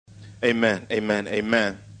Amen. Amen.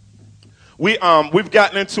 Amen. We've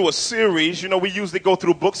gotten into a series. You know, we usually go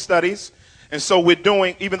through book studies. And so we're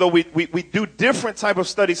doing, even though we do different type of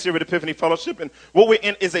studies here at Epiphany Fellowship, and what we're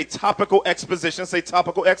in is a topical exposition. Say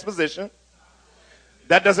topical exposition.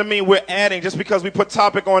 That doesn't mean we're adding. Just because we put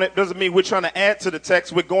topic on it doesn't mean we're trying to add to the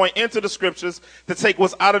text. We're going into the scriptures to take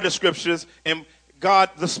what's out of the scriptures, and God,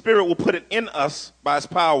 the Spirit, will put it in us by His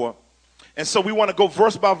power. And so we want to go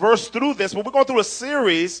verse by verse through this, but we're going through a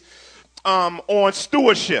series on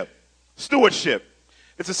stewardship. Stewardship.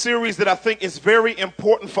 It's a series that I think is very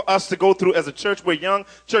important for us to go through as a church. We're young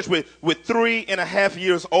church. We're 3.5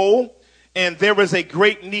 years old, and there is a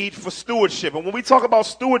great need for stewardship. And when we talk about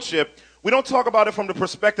stewardship, we don't talk about it from the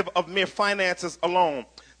perspective of mere finances alone.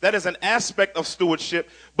 That is an aspect of stewardship,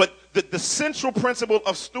 but the central principle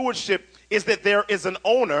of stewardship is that there is an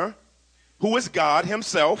owner who is God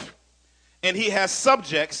Himself, and He has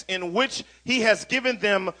subjects in which He has given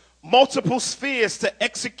them multiple spheres to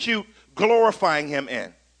execute glorifying Him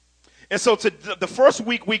in. And so the first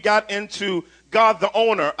week we got into God the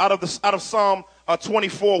owner out of Psalm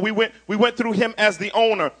 24. We went through Him as the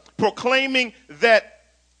owner, proclaiming that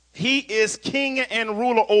He is king and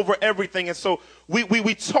ruler over everything. And so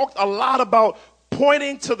we talked a lot about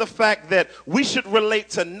pointing to the fact that we should relate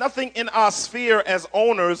to nothing in our sphere as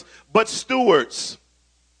owners but stewards.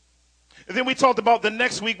 And then we talked about the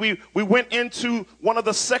next week, we went into one of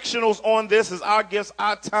the sectionals on this is our gifts,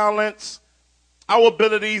 our talents, our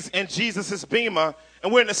abilities, and Jesus' bema.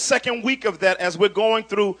 And we're in the second week of that as we're going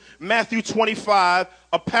through Matthew 25,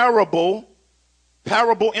 a parable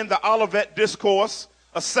in the Olivet Discourse,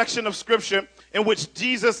 a section of scripture in which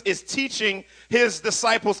Jesus is teaching His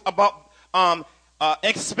disciples about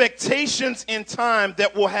expectations in time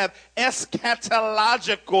that will have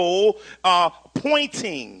eschatological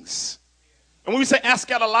pointings. And when we say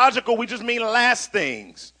eschatological, we just mean last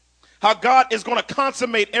things. How God is going to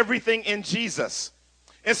consummate everything in Jesus.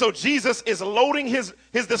 And so Jesus is loading his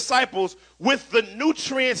disciples with the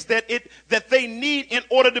nutrients that they need in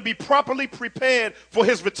order to be properly prepared for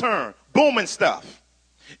His return. Booming stuff.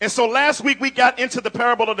 And so last week we got into the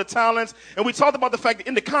parable of the talents, and we talked about the fact that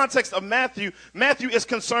in the context of Matthew is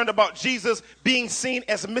concerned about Jesus being seen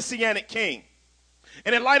as a messianic king.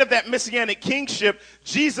 And in light of that messianic kingship,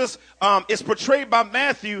 Jesus is portrayed by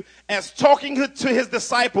Matthew as talking to His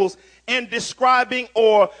disciples and describing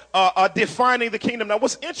or defining the kingdom. Now,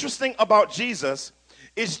 what's interesting about Jesus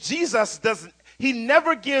is He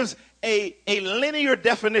never gives a linear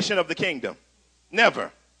definition of the kingdom.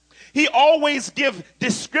 Never. He always gives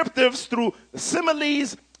descriptives through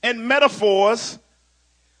similes and metaphors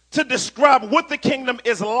to describe what the kingdom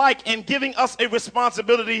is like and giving us a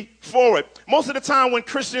responsibility for it. Most of the time when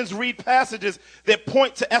Christians read passages that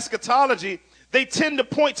point to eschatology, they tend to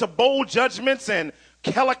point to bold judgments and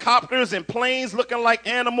helicopters and planes looking like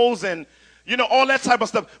animals and, you know, all that type of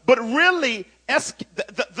stuff. But really,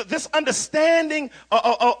 this understanding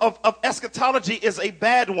of eschatology is a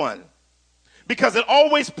bad one because it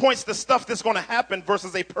always points to stuff that's going to happen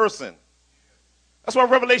versus a person. That's why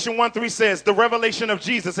Revelation 1:3 says, the revelation of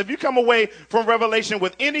Jesus. If you come away from Revelation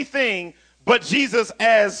with anything but Jesus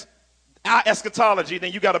as our eschatology,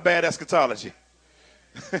 then you got a bad eschatology.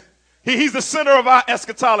 He's the center of our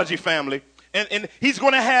eschatology, family. And He's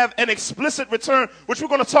going to have an explicit return, which we're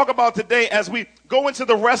going to talk about today as we go into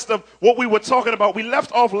the rest of what we were talking about. We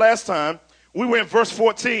left off last time. We were in verse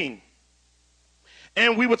 14.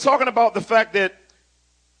 And we were talking about the fact that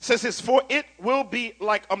says this, for it will be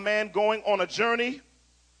like a man going on a journey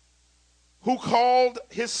who called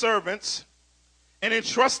his servants and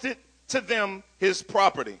entrusted to them his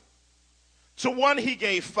property. To one he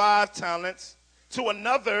gave 5 talents, to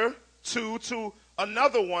another 2, to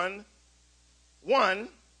another one,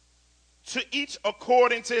 to each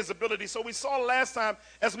according to his ability. So we saw last time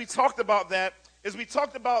as we talked about that, as we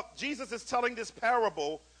talked about Jesus is telling this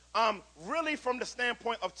parable really from the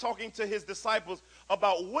standpoint of talking to His disciples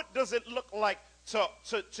about what does it look like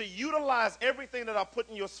to utilize everything that I put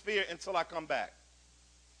in your sphere until I come back.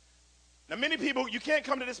 Now, many people, you can't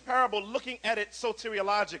come to this parable looking at it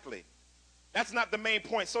soteriologically. That's not the main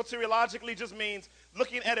point. Soteriologically just means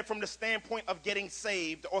looking at it from the standpoint of getting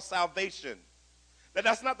saved or salvation.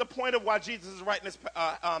 That's not the point of why Jesus is writing this.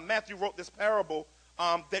 Matthew wrote this parable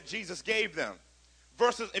that Jesus gave them.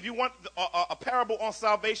 Verses, if you want a parable on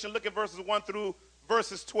salvation, look at verses 1 through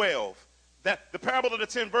verses 12. That the parable of the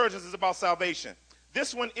 10 virgins is about salvation.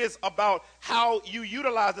 This one is about how you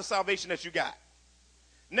utilize the salvation that you got.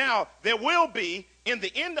 Now, there will be, in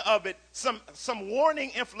the end of it, some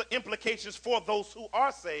warning implications for those who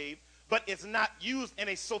are saved, but it's not used in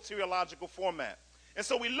a soteriological format. And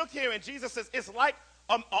so we look here and Jesus says it's like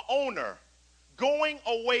a owner going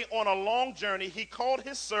away on a long journey, he called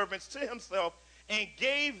his servants to himself and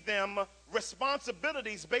gave them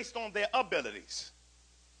responsibilities based on their abilities.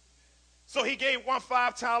 So he gave one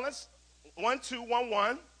 5 talents, 1, 2, 1,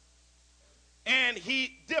 1, and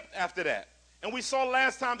he dipped after that. And we saw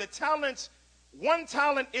last time that talents, 1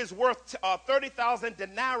 talent is worth 30,000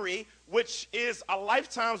 denarii, which is a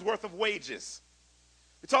lifetime's worth of wages.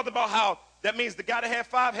 We talked about how that means the guy that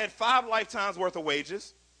had 5 lifetimes worth of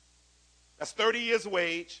wages. That's 30 years'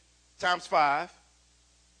 wage times 5.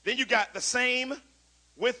 Then you got the same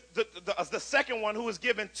with the second one who was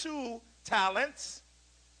given 2 talents,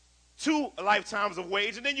 2 lifetimes of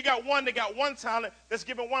wage. And then you got one that got 1 talent that's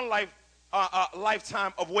given 1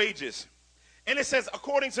 lifetime of wages. And it says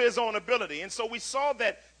according to his own ability. And so we saw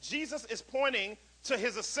that Jesus is pointing to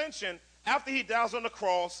his ascension after he dies on the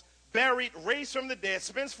cross, buried, raised from the dead,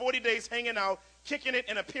 spends 40 days hanging out, kicking it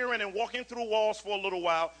and appearing and walking through walls for a little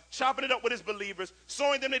while, chopping it up with his believers,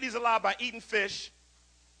 showing them that he's alive by eating fish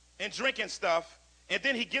and drinking stuff, and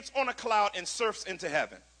then he gets on a cloud and surfs into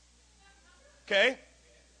heaven. Okay?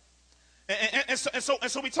 And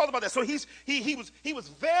so we talked about that. So he was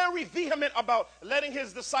very vehement about letting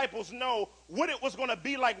his disciples know what it was going to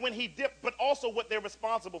be like when he dipped, but also what they're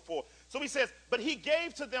responsible for. So he says, but he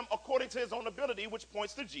gave to them according to his own ability, which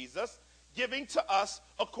points to Jesus, giving to us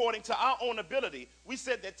according to our own ability. We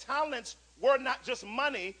said that talents were not just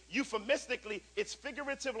money. Euphemistically, it's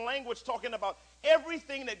figurative language talking about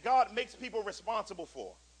everything that God makes people responsible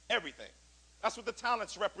for. Everything. That's what the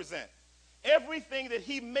talents represent. Everything that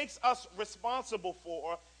he makes us responsible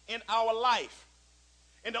for in our life.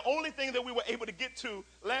 And the only thing that we were able to get to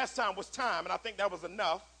last time was time, and I think that was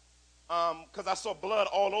enough because I saw blood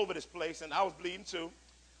all over this place, and I was bleeding too.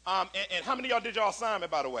 And how many of y'all did y'all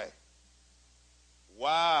assignment, by the way?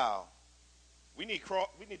 Wow. We need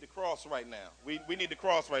the cross right now. We need the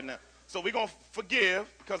cross right now. So we're going to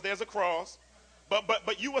forgive because there's a cross.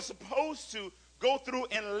 But you were supposed to go through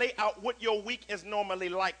and lay out what your week is normally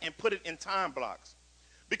like and put it in time blocks.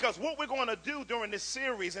 Because what we're going to do during this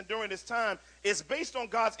series and during this time is based on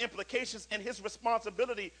God's implications and his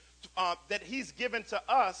responsibility that he's given to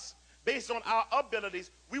us based on our abilities.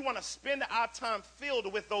 We want to spend our time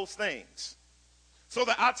filled with those things so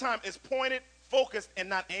that our time is pointed, focused, and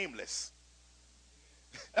not aimless.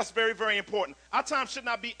 That's very, very important. Our time should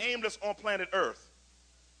not be aimless on planet Earth.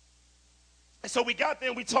 And so we got there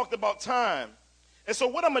and we talked about time. And so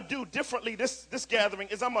what I'm going to do differently this gathering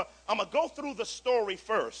is I'm going to go through the story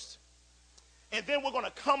first. And then we're going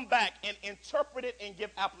to come back and interpret it and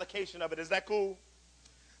give application of it. Is that cool?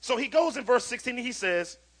 So he goes in verse 16, he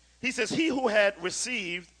says, he who had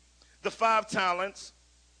received the 5 talents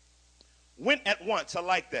went at once. I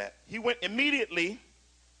like that. He went immediately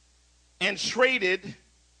and traded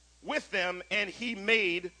with them, and he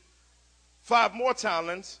made 5 more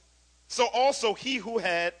talents. So also he who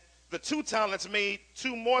had the 2 talents made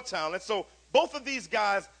 2 more talents. So both of these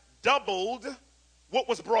guys doubled what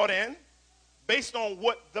was brought in based on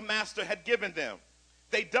what the master had given them.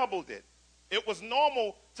 They doubled it. It was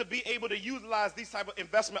normal to be able to utilize these type of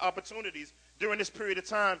investment opportunities during this period of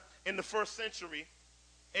time in the first century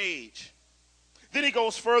age. Then he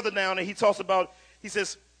goes further down and he talks about, he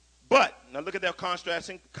says, but, now look at that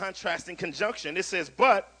contrasting conjunction. It says,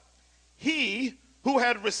 but he who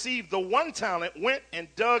had received the 1 talent went and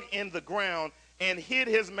dug in the ground and hid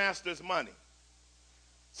his master's money.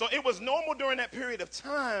 So it was normal during that period of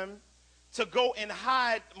time to go and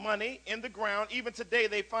hide money in the ground. Even today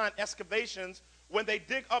they find excavations when they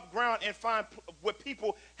dig up ground and find where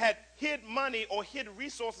people had hid money or hid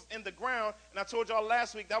resources in the ground. And I told y'all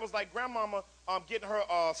last week that was like grandmama getting her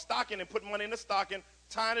stocking and putting money in the stocking,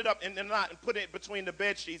 tying it up in the knot and putting it between the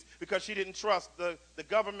bed sheets because she didn't trust the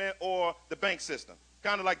government or the bank system.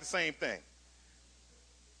 Kind of like the same thing.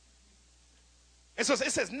 And so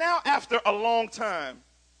it says, now after a long time.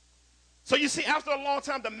 So you see, after a long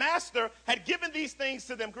time, the master had given these things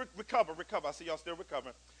to them. Recover. I see y'all still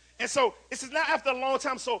recovering. And so it says, now after a long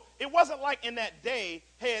time. So it wasn't like in that day,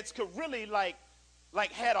 heads could really like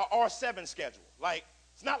had a R7 schedule. Like,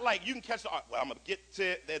 it's not like you can catch the, well, I'm going to get to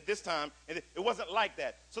it at this time. And it wasn't like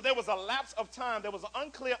that. So there was a lapse of time. There was an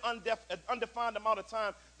unclear, undefined amount of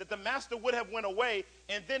time that the master would have went away.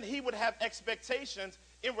 And then he would have expectations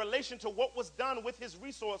in relation to what was done with his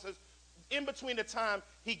resources in between the time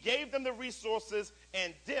he gave them the resources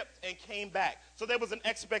and dipped and came back. So there was an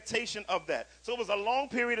expectation of that. So it was a long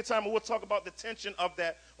period of time, and we'll talk about the tension of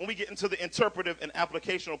that when we get into the interpretive and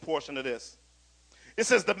applicational portion of this. It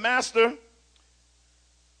says, the master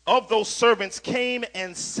of those servants came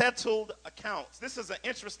and settled accounts. This is an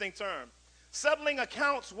interesting term. Settling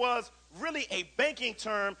accounts was really a banking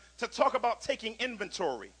term to talk about taking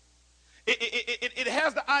inventory. It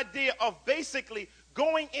has the idea of basically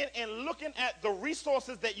going in and looking at the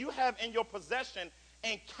resources that you have in your possession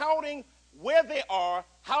and counting where they are,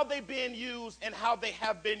 how they're being used, and how they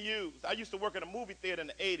have been used. I used to work at a movie theater in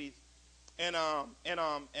the 80s, and a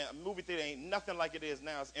movie theater ain't nothing like it is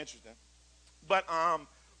now. It's interesting. But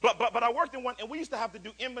I worked in one, and we used to have to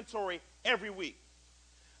do inventory every week.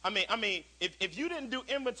 I mean, if you didn't do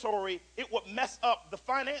inventory, it would mess up the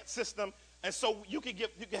finance system. And so you can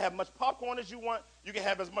have much popcorn as you want, you can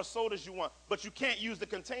have as much soda as you want, but you can't use the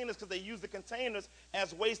containers because they use the containers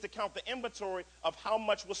as ways to count the inventory of how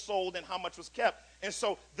much was sold and how much was kept. And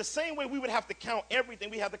so the same way we would have to count everything,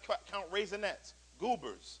 we have to count Raisinets,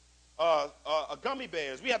 Goobers, gummy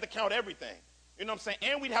bears. We have to count everything. You know what I'm saying?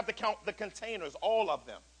 And we'd have to count the containers, all of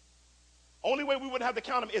them. Only way we wouldn't have to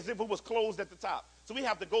count them is if it was closed at the top. So we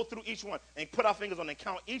have to go through each one and put our fingers on and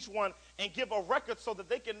count each one and give a record so that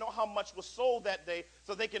they can know how much was sold that day,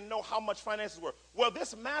 so they can know how much finances were. Well,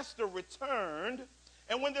 this master returned,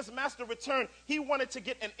 and when this master returned, he wanted to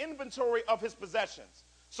get an inventory of his possessions.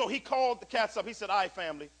 So he called the cats up. He said, all right,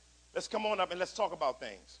 family, let's come on up and let's talk about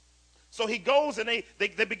things. So he goes and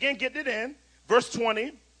they begin getting it in. Verse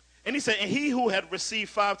 20, and he said, and he who had received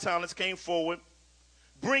 5 talents came forward,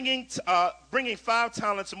 bringing 5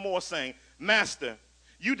 talents more, saying, Master,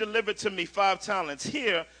 you delivered to me 5 talents.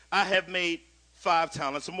 Here I have made 5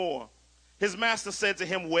 talents more. His master said to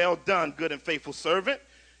him, well done, good and faithful servant.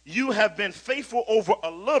 You have been faithful over a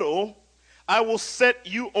little. I will set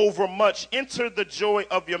you over much. Enter the joy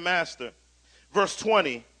of your master. Verse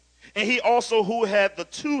 20, and he also who had the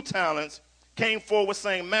 2 talents came forward,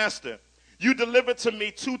 saying, Master, you delivered to me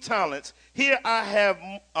 2 talents. Here I have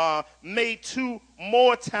made 2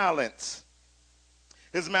 more talents.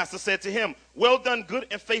 His master said to him, well done, good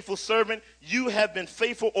and faithful servant. You have been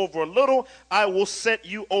faithful over a little. I will set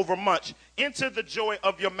you over much. Enter the joy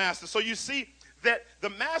of your master. So you see that the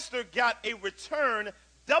master got a return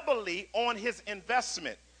doubly on his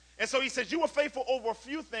investment. And so he says, you were faithful over a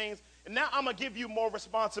few things, and now I'm going to give you more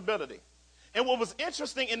responsibility. And what was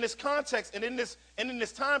interesting in this context and in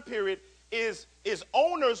this time period is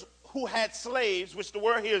owners who had slaves, which the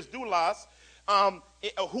word here is doulos,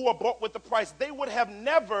 who are bought with the price. They would have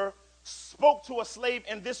never spoke to a slave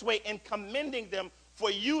in this way in commending them for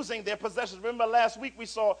using their possessions. Remember last week we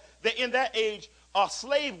saw that in that age, a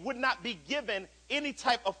slave would not be given any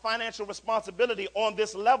type of financial responsibility on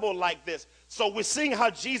this level like this. So we're seeing how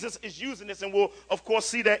Jesus is using this, and we'll, of course,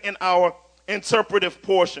 see that in our interpretive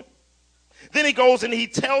portion. Then he goes and he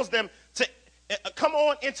tells them to come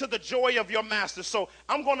on into the joy of your master. So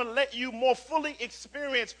I'm going to let you more fully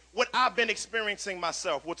experience what I've been experiencing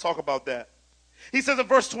myself. We'll talk about that. He says in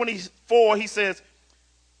verse 24, he says,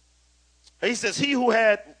 he who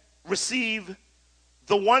had received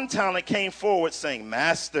the 1 talent came forward saying,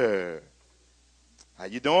 Master, how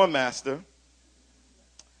you doing, master?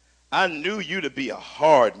 I knew you to be a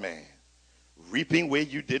hard man, reaping where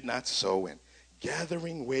you did not sow and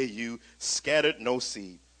gathering where you scattered no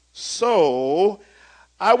seed. So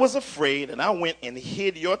I was afraid, and I went and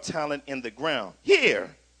hid your talent in the ground.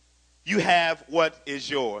 Here you have what is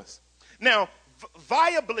yours. Now,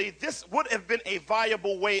 viably, this would have been a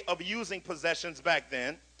viable way of using possessions back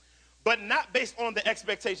then, but not based on the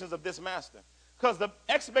expectations of this master. Because the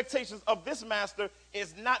expectations of this master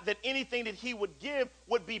is not that anything that he would give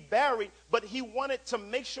would be buried, but he wanted to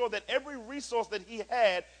make sure that every resource that he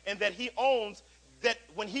had and that he owns, that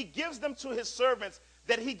when he gives them to his servants,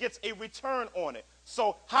 that he gets a return on it.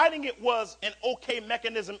 So hiding it was an okay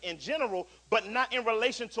mechanism in general, but not in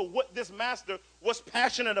relation to what this master was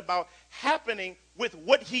passionate about happening with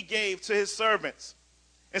what he gave to his servants.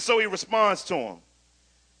 And so he responds to him.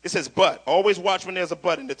 It says, but. Always watch when there's a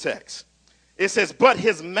but in the text. It says, but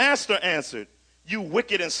his master answered, you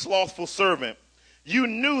wicked and slothful servant. You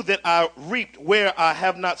knew that I reaped where I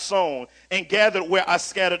have not sown and gathered where I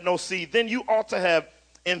scattered no seed. Then you ought to have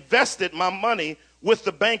invested my money with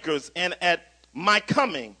the bankers, and at my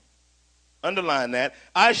coming, underline that,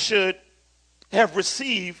 I should have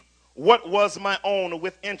received what was my own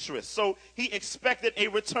with interest. So he expected a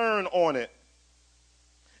return on it.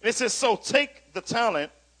 And it says, so take the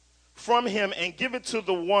talent from him and give it to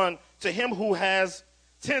him who has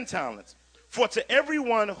 10 talents. For to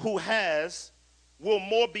everyone who has will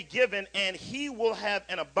more be given, and he will have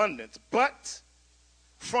an abundance. But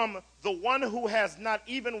from the one who has not,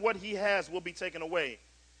 even what he has will be taken away.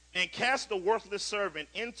 And cast the worthless servant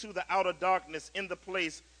into the outer darkness, in the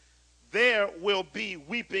place there will be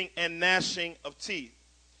weeping and gnashing of teeth.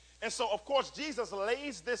 And so, of course, Jesus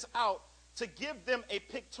lays this out to give them a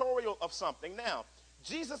pictorial of something. Now,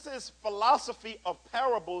 Jesus' philosophy of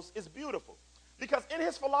parables is beautiful because in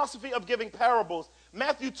his philosophy of giving parables,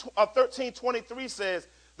 Matthew 13:23 says,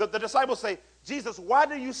 the disciples say, Jesus, why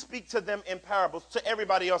do you speak to them in parables, to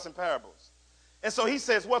everybody else in parables? And so he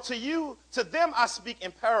says, well, to them I speak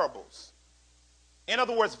in parables. In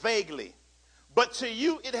other words, vaguely. But to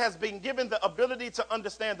you it has been given the ability to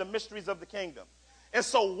understand the mysteries of the kingdom. And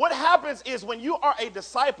so what happens is when you are a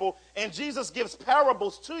disciple and Jesus gives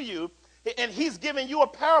parables to you, and he's giving you a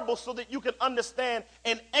parable so that you can understand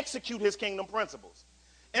and execute his kingdom principles.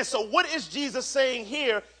 And so what is Jesus saying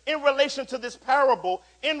here in relation to this parable,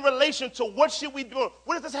 in relation to what should we do?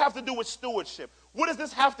 What does this have to do with stewardship? What does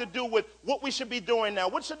this have to do with what we should be doing now?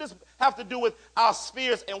 What should this have to do with our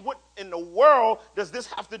spheres? And what in the world does this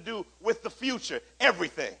have to do with the future?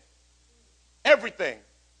 Everything. Everything.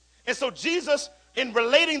 And so Jesus, in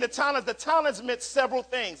relating the talents meant several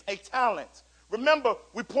things. A talent. Remember,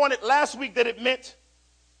 we pointed last week that it meant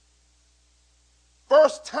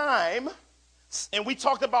first time. And we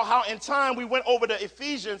talked about how in time we went over to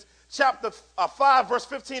Ephesians chapter 5, verse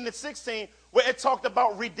 15 and 16, where it talked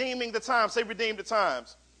about redeeming the times. Say, redeem the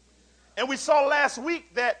times. And we saw last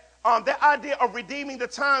week that the idea of redeeming the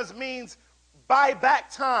times means buy back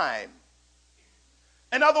time.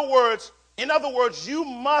 In other words, you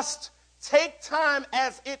must take time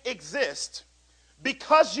as it exists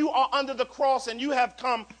because you are under the cross and you have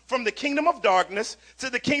come from the kingdom of darkness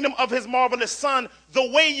to the kingdom of his marvelous son.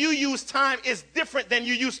 The way you use time is different than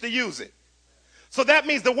you used to use it. So that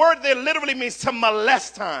means the word there literally means to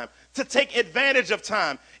molest time, to take advantage of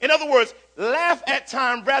time. In other words, laugh at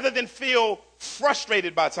time rather than feel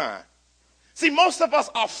frustrated by time. See, most of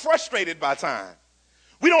us are frustrated by time.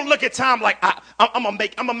 We don't look at time like, I'm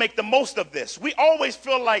gonna make the most of this. We always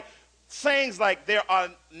feel like sayings like there are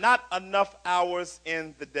not enough hours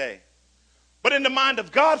in the day. But in the mind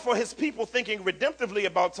of God for his people thinking redemptively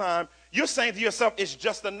about time, you're saying to yourself it's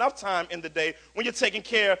just enough time in the day when you're taking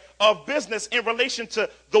care of business in relation to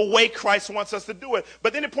the way Christ wants us to do it.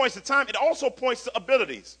 But then it points to time. It also points to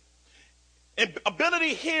abilities. And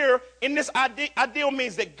ability here in this ideal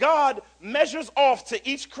means that God measures off to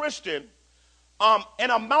each Christian an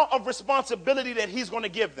amount of responsibility that he's going to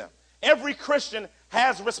give them. Every Christian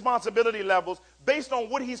has responsibility levels based on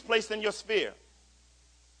what he's placed in your sphere.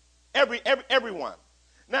 Everyone.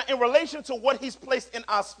 Now, in relation to what he's placed in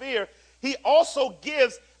our sphere, he also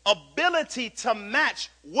gives ability to match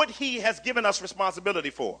what he has given us responsibility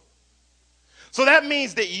for. So that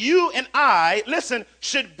means that you and I, listen,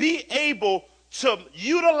 should be able to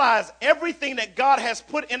utilize everything that God has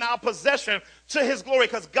put in our possession to his glory,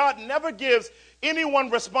 because God never gives anyone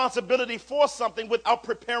responsibility for something without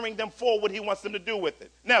preparing them for what he wants them to do with it.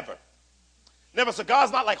 Never. Never. So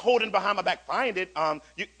God's not like holding behind my back, find it.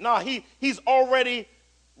 He's already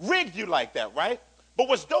rigged you like that, right? But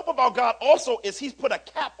what's dope about God also is he's put a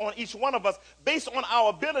cap on each one of us based on our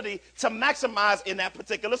ability to maximize in that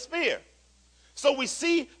particular sphere. So we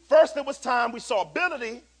see, first it was time, we saw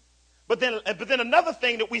ability, but then another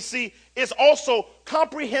thing that we see is also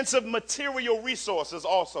comprehensive material resources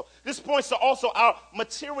also. This points to also our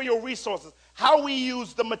material resources, how we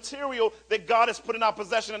use the material that God has put in our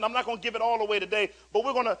possession. And I'm not going to give it all away today, but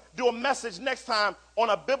we're going to do a message next time on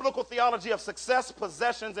a biblical theology of success,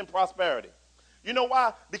 possessions, and prosperity. You know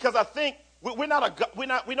why? Because I think we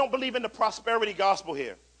don't believe in the prosperity gospel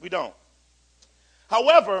here. We don't.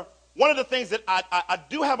 However, one of the things that I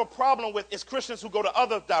do have a problem with is Christians who go the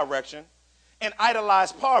other direction and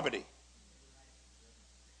idolize poverty.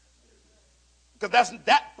 Because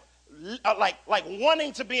like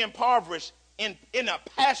wanting to be impoverished in a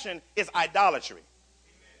passion is idolatry.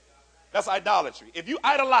 That's idolatry. If you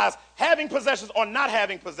idolize having possessions or not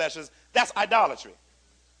having possessions, that's idolatry.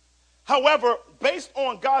 However, based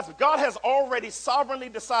on God has already sovereignly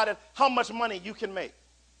decided how much money you can make.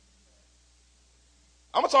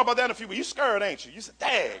 I'm going to talk about that in a few weeks. You scared, ain't you? You said,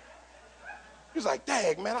 dag. You was like,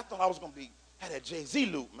 dag, man, I thought I was going to have that Jay-Z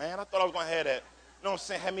loop, man. I thought I was going to have that, you know what I'm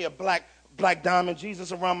saying, have me a black diamond,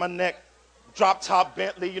 Jesus around my neck, drop top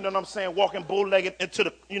Bentley, you know what I'm saying, walking bull-legged into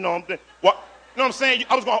the, you know what I'm saying?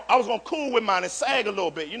 I was going to cool with mine and sag a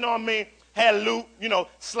little bit, you know what I mean? Had loop, you know,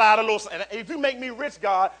 slide a little. And if you make me rich,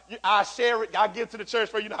 God, I'll share it. I'll give to the church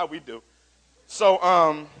for you. You know how we do.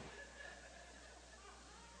 So,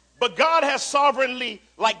 but God has sovereignly,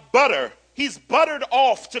 like butter, he's buttered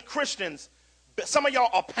off to Christians. Some of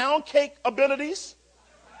y'all are pound cake abilities.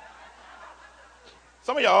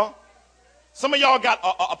 Some of y'all got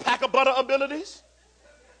a pack of butter abilities.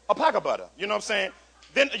 A pack of butter, you know what I'm saying?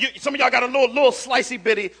 Then some of y'all got a little slicey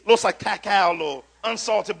bitty, little like cacao, little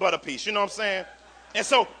unsalted butter piece, you know what I'm saying? And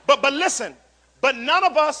so, but listen, but none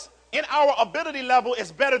of us in our ability level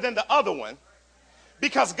is better than the other one,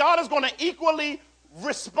 because God is going to equally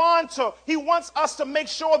respond to, he wants us to make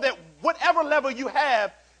sure that whatever level you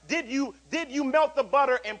have, did you melt the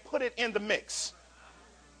butter and put it in the mix?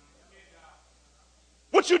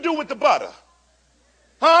 What you do with the butter?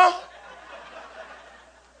 Huh?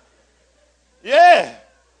 Yeah.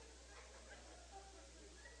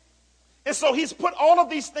 And so he's put all of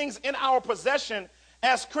these things in our possession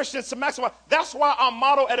as Christians to maximize. That's why our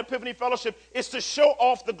motto at Epiphany Fellowship is to show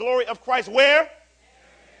off the glory of Christ. Where?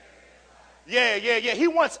 Yeah. He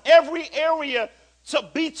wants every area to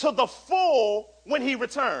be to the full when he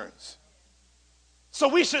returns. So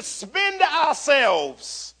we should spend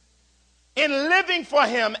ourselves in living for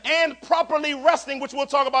him and properly resting, which we'll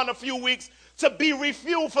talk about in a few weeks, to be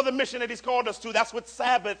refueled for the mission that he's called us to. That's what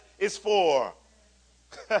Sabbath is for.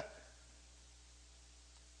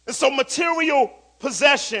 And so material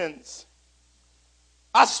possessions,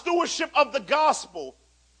 our stewardship of the gospel,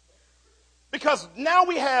 because now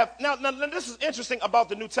we have, now this is interesting about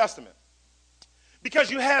the New Testament,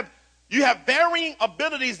 because you have varying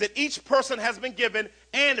abilities that each person has been given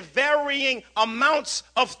and varying amounts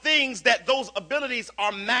of things that those abilities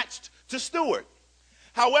are matched to steward.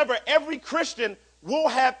 However, every Christian will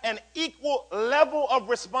have an equal level of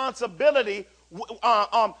responsibility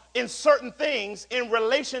in certain things in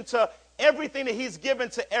relation to everything that he's given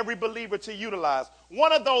to every believer to utilize.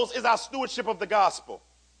 One of those is our stewardship of the gospel.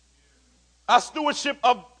 Our stewardship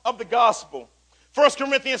of the gospel. 1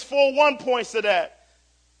 Corinthians 4:1 points to that.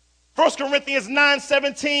 1 Corinthians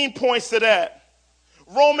 9:17 points to that.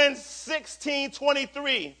 Romans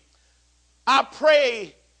 16:23. I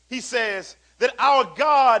pray, he says, that our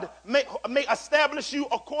God may establish you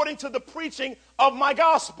according to the preaching of my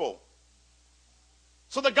gospel.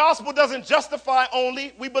 So the gospel doesn't justify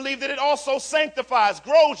only. We believe that it also sanctifies,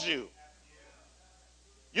 grows you.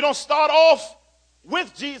 You don't start off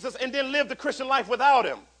with Jesus and then live the Christian life without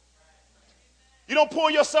him. You don't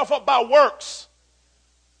pull yourself up by works.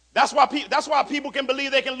 That's why people can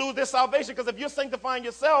believe they can lose their salvation, because if you're sanctifying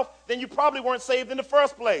yourself, then you probably weren't saved in the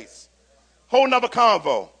first place. Whole nother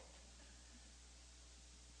convo.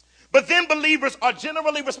 But then believers are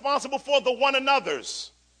generally responsible for the one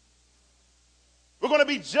another's. We're going to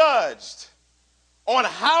be judged on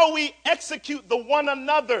how we execute the one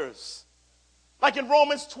another's. Like in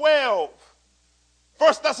Romans 12,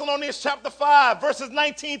 1 Thessalonians chapter 5, verses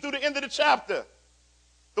 19 through the end of the chapter.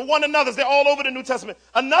 The one another's, they're all over the New Testament.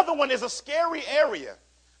 Another one is a scary area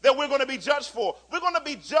that we're going to be judged for. We're going to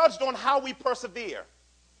be judged on how we persevere.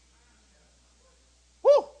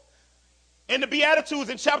 Woo! In the Beatitudes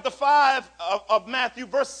in chapter 5 of Matthew,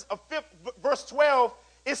 verse 12,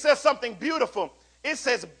 it says something beautiful. It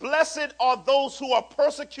says, blessed are those who are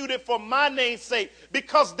persecuted for my name's sake,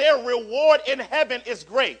 because their reward in heaven is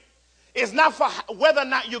great. It's not for whether or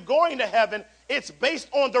not you're going to heaven. It's based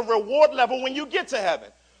on the reward level when you get to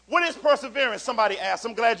heaven. What is perseverance? Somebody asked.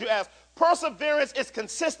 I'm glad you asked. Perseverance is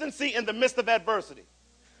consistency in the midst of adversity.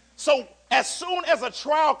 So as soon as a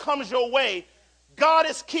trial comes your way, God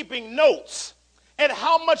is keeping notes at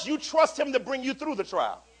how much you trust him to bring you through the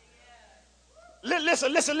trial.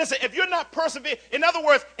 Listen. If you're not persevering, in other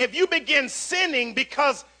words, if you begin sinning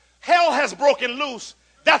because hell has broken loose,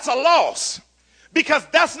 that's a loss. Because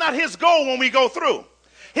that's not his goal when we go through.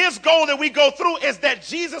 His goal that we go through is that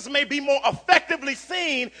Jesus may be more effectively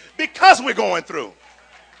seen because we're going through.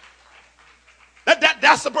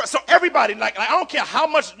 That's the, so everybody, like I don't care how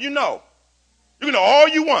much you know. You can know all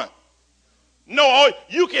you want.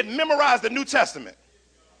 You can memorize the New Testament.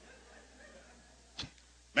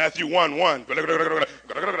 Matthew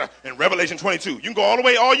 1:1, and Revelation 22. You can go all the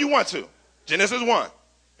way all you want to. Genesis 1.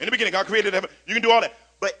 In the beginning, God created heaven. You can do all that.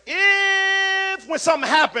 But if when something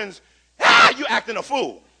happens, you acting a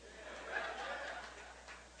fool.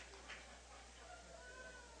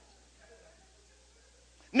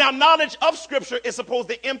 Now, knowledge of Scripture is supposed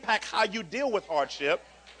to impact how you deal with hardship.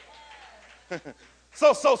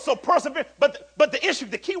 So persevere. But the issue,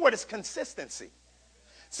 the key word is consistency.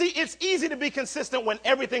 See, it's easy to be consistent when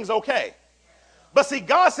everything's okay. But see,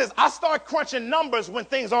 God says, I start crunching numbers when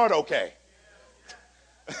things aren't okay.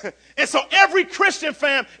 And so every Christian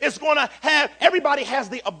fam is going to have, everybody has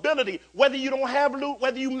the ability, whether you don't have loot,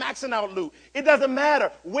 whether you maxing out loot. It doesn't matter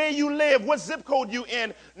where you live, what zip code you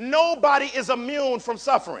in. Nobody is immune from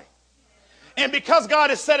suffering. And because God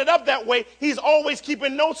has set it up that way, he's always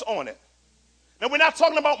keeping notes on it. Now, we're not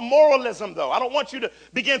talking about moralism, though. I don't want you to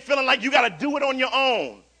begin feeling like you got to do it on your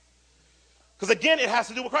own. Because, again, it has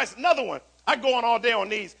to do with Christ. Another one, I go on all day on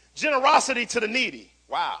these. Generosity to the needy.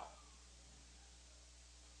 Wow.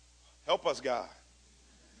 Help us, God.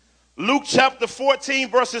 Luke chapter 14,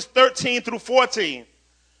 verses 13 through 14,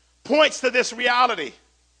 points to this reality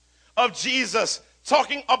of Jesus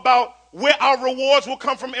talking about where our rewards will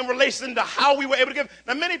come from in relation to how we were able to give.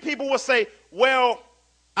 Now, many people will say, well,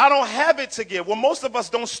 I don't have it to give. Well, most of us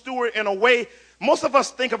don't steward in a way. Most of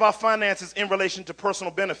us think of our finances in relation to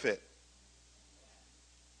personal benefit.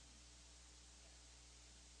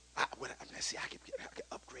 I can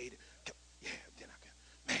upgrade it. Yeah, then I can,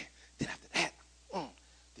 man, then after that,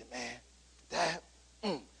 then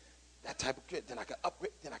man, that type of kid, then I can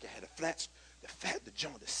upgrade, then I can have the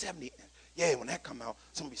joint, the 70. And yeah, when that come out,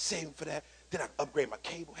 somebody be saving for that. Then I can upgrade my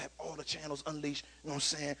cable, have all the channels unleashed, you know what I'm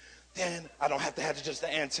saying? Then I don't have to have just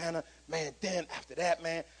the antenna. Man, then after that,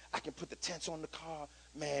 man, I can put the tents on the car,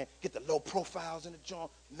 man, get the low profiles in the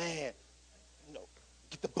joint, man,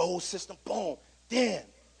 get the Bose system, boom. Then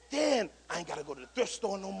I ain't got to go to the thrift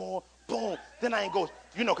store no more, boom. Then I ain't go,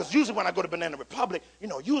 because usually when I go to Banana Republic,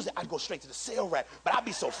 usually I go straight to the sale rack. But I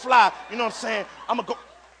be so fly, you know what I'm saying? I'm going to go.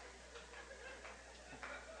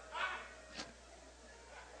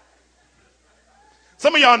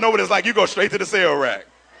 Some of y'all know what it's like. You go straight to the sale rack.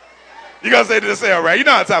 You got to say to the sale rack. You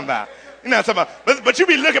know what I'm talking about. But you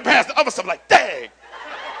be looking past the other stuff like, dang.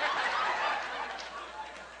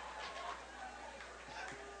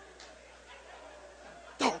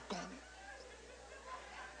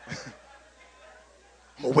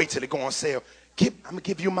 I'm going to wait till it go on sale. I'm going to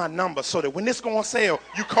give you my number so that when this go on sale,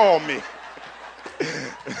 you call me.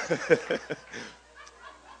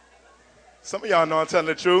 Some of y'all know I'm telling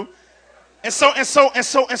the truth. And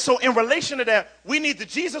so in relation to that,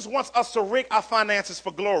 Jesus wants us to rig our finances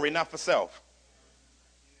for glory, not for self.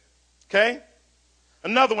 Okay?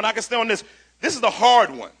 Another one, I can stay on this. This is the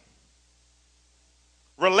hard one.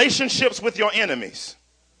 Relationships with your enemies.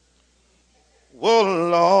 Whoa,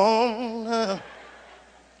 Lord.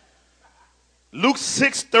 Luke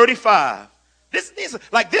 6:35.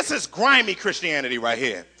 This is grimy Christianity right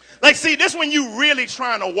here. See, this when you really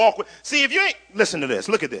trying to walk with. See, if you ain't, listen to this.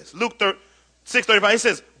 Look at this. Luke 6:35. He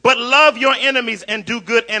says, but love your enemies and do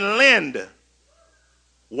good and lend.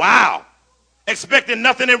 Wow. Expecting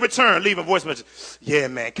nothing in return. Leave a voice message. Yeah,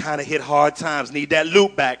 man, kind of hit hard times. Need that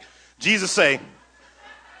loop back. Jesus say,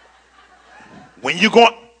 when you go,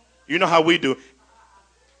 you know how we do.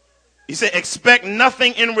 He said, expect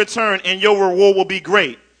nothing in return, and your reward will be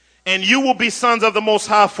great. And you will be sons of the Most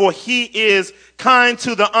High, for he is kind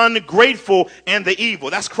to the ungrateful and the evil.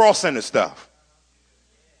 That's cross-center stuff.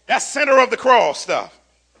 That's center of the cross stuff.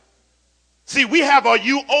 See, we have a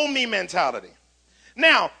you owe me mentality.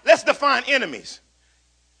 Now, let's define enemies.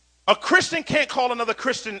 A Christian can't call another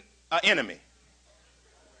Christian an enemy.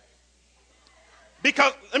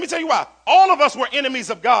 Because, let me tell you why. All of us were enemies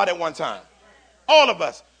of God at one time. All of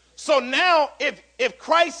us. So now, if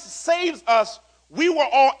Christ saves us, we were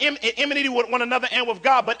all enmity with one another and with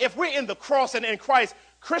God. But if we're in the cross and in Christ,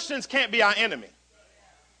 Christians can't be our enemy.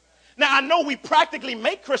 Now, I know we practically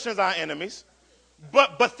make Christians our enemies,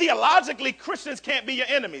 but theologically, Christians can't be your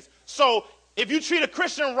enemies. So if you treat a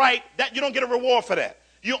Christian right, that you don't get a reward for that.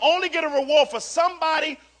 You only get a reward for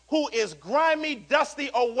somebody who is grimy,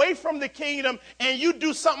 dusty, away from the kingdom, and you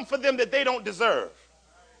do something for them that they don't deserve.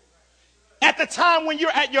 At the time when you're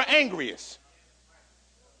at your angriest.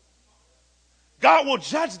 God will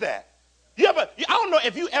judge that. I don't know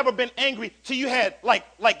if you ever been angry till you had like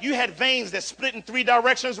you had veins that split in 3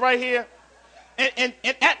 directions right here. And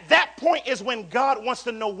at that point is when God wants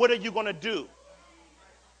to know, what are you going to do?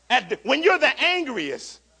 When you're the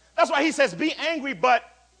angriest, that's why he says be angry, but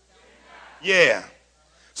yeah.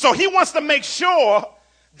 So he wants to make sure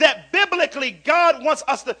that biblically God wants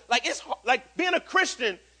us to, it's like being a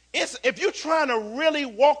Christian. If you're trying to really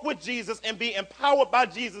walk with Jesus and be empowered by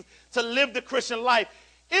Jesus to live the Christian life,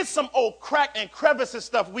 it's some old crack and crevices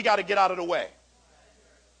stuff we got to get out of the way.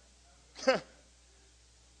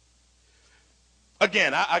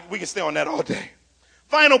 Again, we can stay on that all day.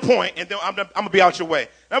 Final point, and then I'm going to be out your way.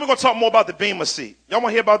 Now we're going to talk more about the Bema seat. Y'all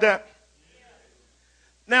want to hear about that?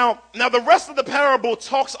 Now the rest of the parable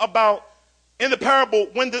talks about, in the parable,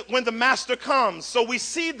 when the master comes. So we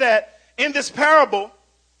see that in this parable,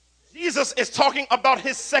 Jesus is talking about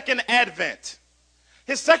his second advent.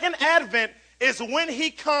 His second advent is when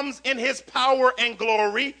he comes in his power and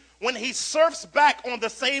glory, when he surfs back on the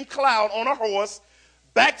same cloud on a horse,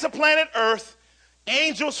 back to planet Earth,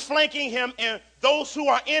 angels flanking him, and those who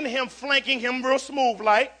are in him flanking him real smooth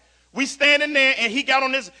like. We standing there, and he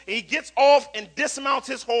gets off and dismounts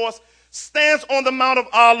his horse, stands on the Mount of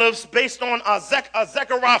Olives based on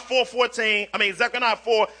Zechariah 4:14.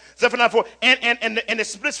 Zephaniah 4, and it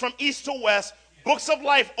splits from east to west. Books of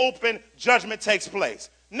life open, judgment takes place.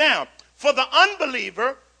 Now, for the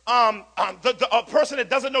unbeliever, a person that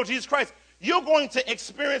doesn't know Jesus Christ, you're going to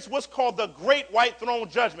experience what's called the great white throne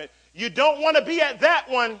judgment. You don't want to be at that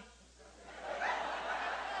one.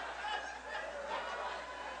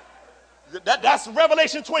 That's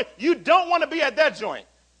Revelation 20. You don't want to be at that joint,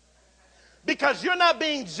 because you're not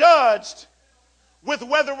being judged with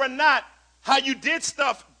whether or not how you did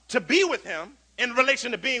stuff to be with him in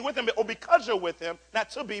relation to being with him, or because you're with him, not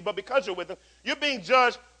to be, but because you're with him. You're being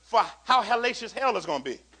judged for how hellacious hell is going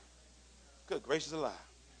to be. Good gracious alive.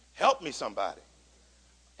 Help me, somebody.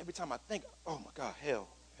 Every time I think, oh my God, hell,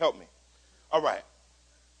 help me. All right.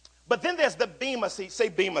 But then there's the bema seat. Say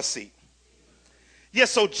bema seat. Yes,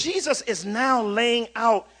 so Jesus is now laying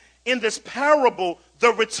out in this parable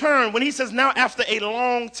the return. When he says now after a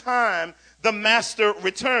long time, the master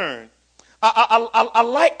returned.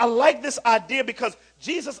 I like this idea because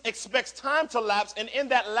Jesus expects time to lapse, and in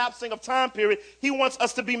that lapsing of time period, he wants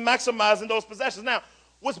us to be maximizing those possessions. Now,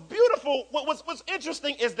 what's beautiful, what's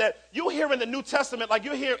interesting is that you hear in the New Testament, like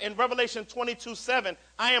you hear in Revelation 22:7,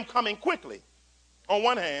 I am coming quickly, on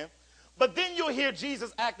one hand. But then you'll hear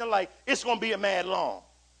Jesus acting like it's going to be a mad long.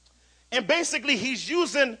 And basically, he's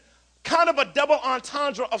using kind of a double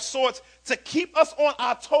entendre of sorts to keep us on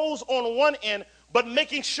our toes on one end, but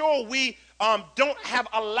making sure we don't have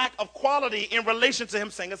a lack of quality in relation to him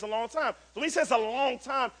saying it's a long time. So when he says a long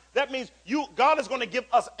time, that means God is going to give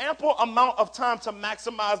us ample amount of time to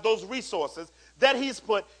maximize those resources that he's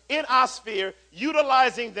put in our sphere,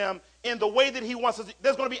 utilizing them in the way that he wants us.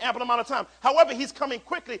 There's going to be ample amount of time. However, he's coming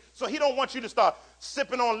quickly, so he don't want you to start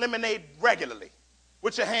sipping on lemonade regularly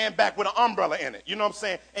with your hand back with an umbrella in it. You know what I'm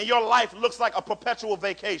saying? And your life looks like a perpetual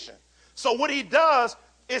vacation. So what he does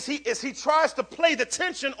is he tries to play the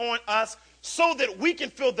tension on us so that we can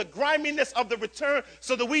feel the griminess of the return,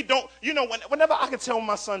 so that we don't, whenever I can tell when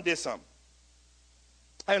my son did something,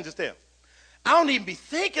 I can just tell. I don't even be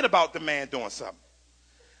thinking about the man doing something.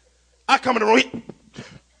 I come in the room.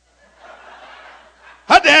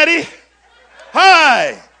 Hi, Daddy.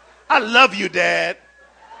 Hi. I love you, Dad.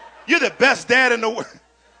 You're the best dad in the world.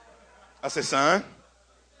 I said, son,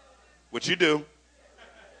 what you do?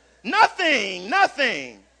 Nothing.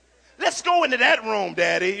 Let's go into that room,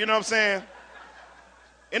 Daddy. You know what I'm saying?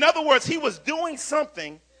 In other words, he was doing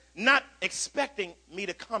something, not expecting me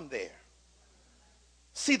to come there.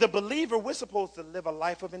 See, the believer, we're supposed to live a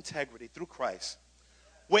life of integrity through Christ,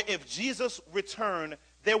 where if Jesus returned,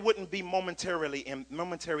 there wouldn't be momentary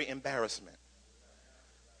embarrassment.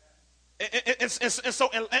 And so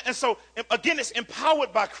again, it's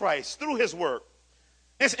empowered by Christ through his work.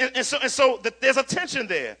 And so there's a tension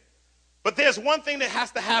there. But there's one thing that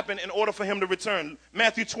has to happen in order for him to return.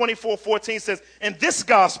 Matthew 24:14 says, and this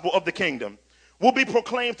gospel of the kingdom will be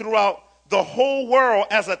proclaimed throughout the whole world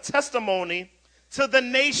as a testimony to the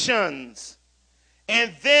nations.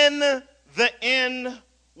 And then the end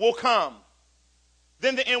will come.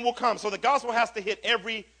 Then the end will come. So the gospel has to hit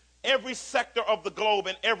every sector of the globe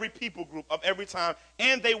and every people group of every time.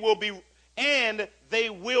 And they will be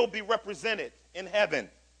represented in heaven.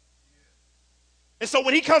 And so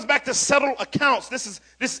when he comes back to settle accounts, this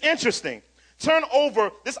is interesting. Turn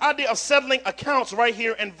over this idea of settling accounts right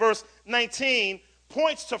here in verse 19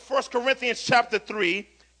 points to 1 Corinthians chapter 3.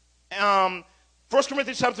 1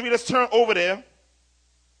 Corinthians chapter 3, let's turn over there.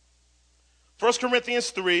 1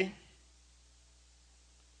 Corinthians 3.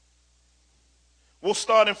 We'll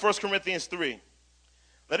start in 1 Corinthians 3.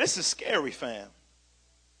 Now this is scary, fam.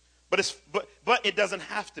 But it doesn't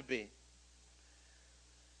have to be.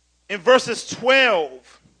 In verses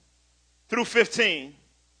 12 through 15,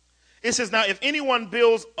 it says, now if anyone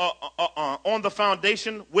builds on the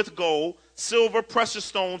foundation with gold, silver, precious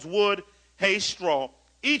stones, wood, hay, straw,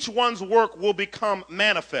 each one's work will become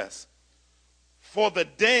manifest. For the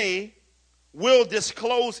day will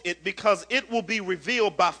disclose it, because it will be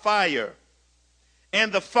revealed by fire.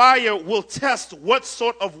 And the fire will test what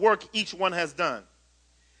sort of work each one has done.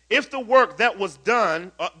 If the work that was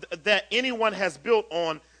done, that anyone has built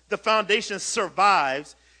on the foundation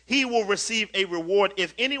survives, he will receive a reward.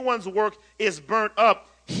 If anyone's work is burnt up,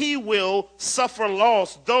 he will suffer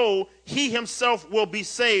loss, though he himself will be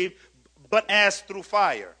saved, but as through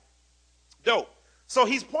fire. Dope. So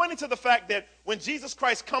he's pointing to the fact that when Jesus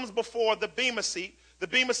Christ comes before the bema seat,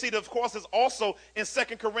 of course, is also in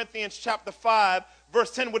 2 Corinthians chapter 5,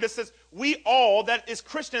 verse 10, where it says, we all, that is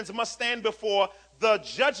Christians, must stand before the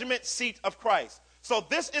judgment seat of Christ. So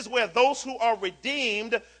this is where those who are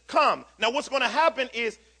redeemed come. Now what's going to happen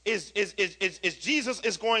is Jesus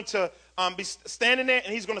is going to be standing there,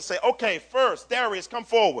 and he's going to say, okay, first, Darius, come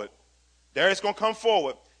forward. Darius is going to come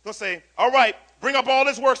forward. He'll say, all right, bring up all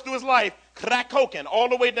his works through his life, crack cocaine, all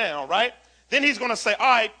the way down, right? Then he's going to say, all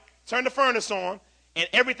right, turn the furnace on, and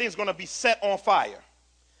everything's going to be set on fire.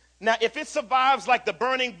 Now, if it survives like the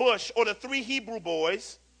burning bush or the 3 Hebrew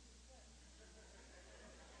boys,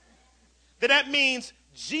 then that means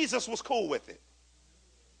Jesus was cool with it.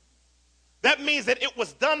 That means that it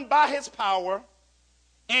was done by his power,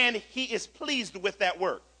 and he is pleased with that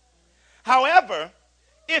work. However,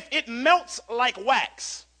 if it melts like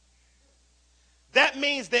wax, that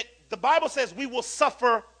means that the Bible says we will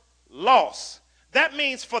suffer loss. That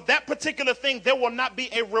means for that particular thing, there will not be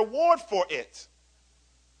a reward for it.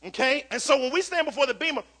 Okay? And so when we stand before the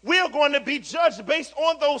Bema, we're going to be judged based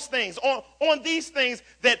on those things, on these things,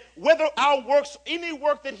 that whether our works, any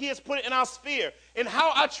work that he has put in our sphere, and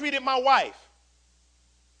how I treated my wife.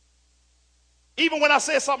 Even when I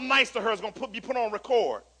said something nice to her, it's going to be put on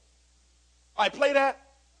record. All right, play that.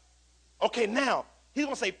 Okay, now, he's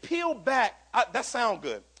going to say, peel back. That sounds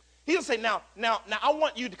good. He's going to say, now, I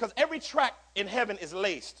want you, because every track in heaven is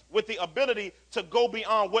laced with the ability to go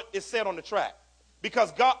beyond what is said on the track.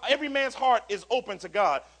 Because God, every man's heart is open to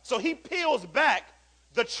God. So he peels back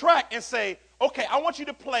the track and say, okay, I want you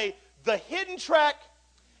to play the hidden track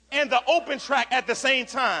and the open track at the same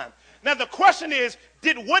time. Now the question is,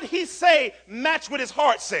 did what he say match what his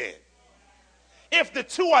heart said? If the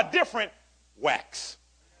two are different, wax.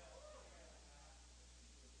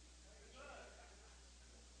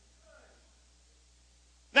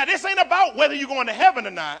 Now this ain't about whether you're going to heaven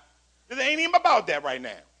or not. This ain't even about that right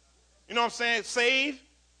now. You know what I'm saying? Save,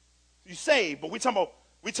 you save, but we talking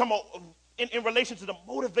about in relation to the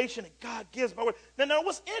motivation that God gives. Now,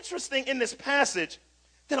 what's interesting in this passage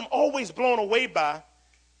that I'm always blown away by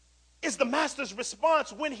is the master's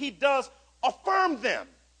response when he does affirm them.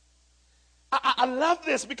 I love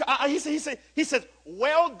this because he says,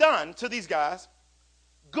 well done to these guys,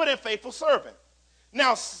 good and faithful servant.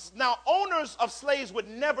 Now, owners of slaves would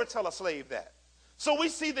never tell a slave that. So we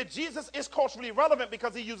see that Jesus is culturally relevant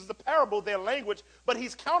because he uses the parable, their language, but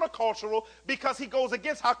he's countercultural because he goes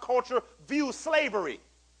against how culture views slavery.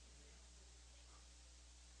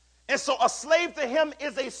 And so a slave to him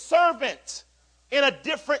is a servant in a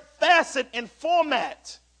different facet and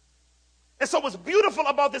format. And so what's beautiful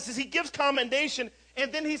about this is he gives commendation,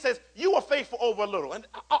 and then he says, you are faithful over a little. And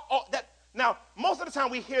now, most of the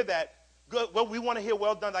time we hear that, good, well, we want to hear,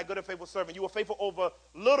 well done, thy good and faithful servant. You were faithful over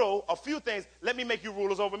little, a few things. Let me make you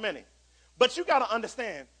rulers over many. But you got to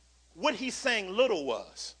understand what he's saying little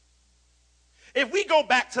was. If we go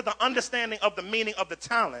back to the understanding of the meaning of the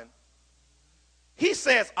talent, he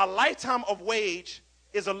says a lifetime of wage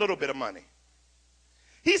is a little bit of money.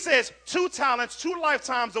 He says 2 talents, 2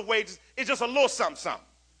 lifetimes of wages is just a little something, something.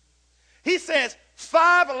 He says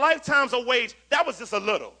 5 lifetimes of wage, that was just a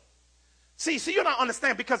little. See, you don't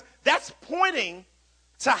understand, because that's pointing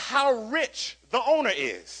to how rich the owner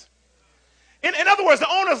is. In other words, the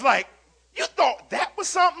owner's like, you thought that was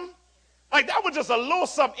something? Like, that was just a little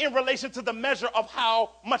something in relation to the measure of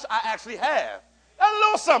how much I actually have. A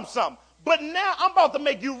little something. But now I'm about to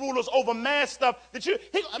make you rulers over mad stuff that you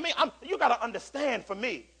got to understand for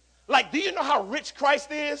me. Like, do you know how rich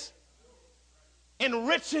Christ is? In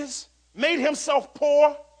riches, made himself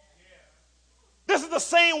poor. This is the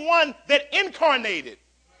same one that incarnated,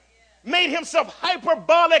 made himself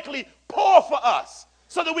hyperbolically poor for us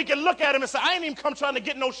so that we can look at him and say, I ain't even come trying to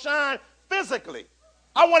get no shine physically.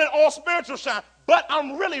 I wanted all spiritual shine, but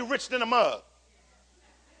I'm really rich than a mug.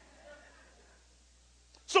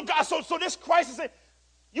 So God, so this Christ is saying,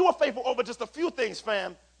 you are faithful over just a few things,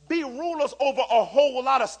 fam. Be rulers over a whole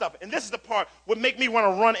lot of stuff. And this is the part would make me want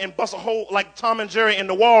to run and bust a hole like Tom and Jerry in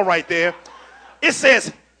the wall right there. It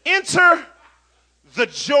says, enter the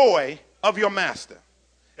joy of your master.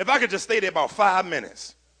 If I could just stay there about 5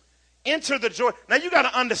 minutes. Enter the joy. Now you got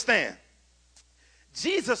to understand,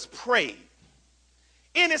 Jesus prayed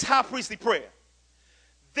in his high priestly prayer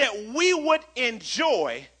that we would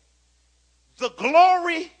enjoy the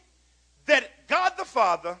glory that God the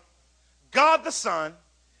Father, God the Son,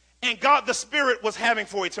 and God the Spirit was having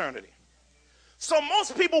for eternity. So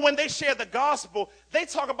most people, when they share the gospel, they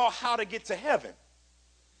talk about how to get to heaven.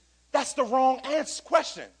 That's the wrong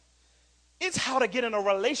question. It's how to get in a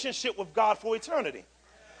relationship with God for eternity.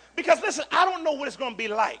 Because listen, I don't know what it's going to be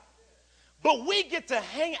like, but we get to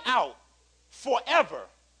hang out forever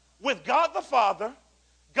with God the Father,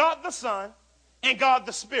 God the Son, and God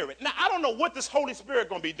the Spirit. Now, I don't know what this Holy Spirit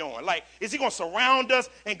going to be doing. Like, is he going to surround us?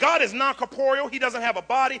 And God is non-corporeal. He doesn't have a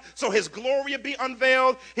body. So his glory will be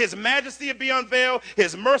unveiled. His majesty will be unveiled.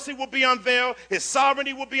 His mercy will be unveiled. His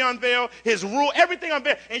sovereignty will be unveiled. His rule, everything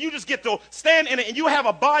unveiled. And you just get to stand in it. And you have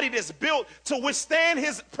a body that's built to withstand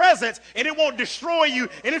his presence. And it won't destroy you.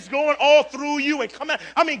 And it's going all through you and come out.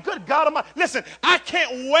 I mean, good God Almighty. Listen, I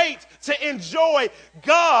can't wait to enjoy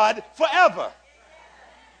God forever.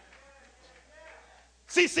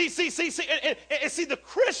 See, and see, the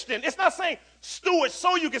Christian, it's not saying steward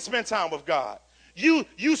so you can spend time with God.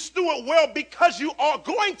 You steward well because you are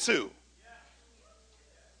going to.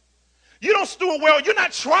 You don't steward well. You're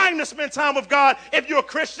not trying to spend time with God if you're a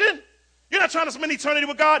Christian. You're not trying to spend eternity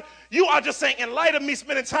with God. You are just saying, in light of me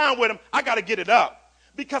spending time with him, I got to get it up.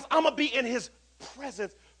 Because I'm going to be in his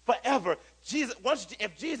presence forever.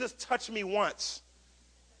 If Jesus touched me once,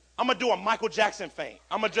 I'm going to do a Michael Jackson feint.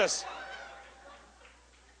 I'm going to just...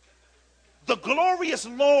 The glorious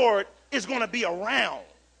Lord is going to be around.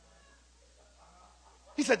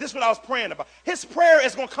 He said, this is what I was praying about. His prayer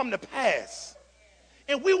is going to come to pass.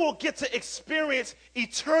 And we will get to experience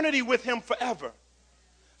eternity with him forever.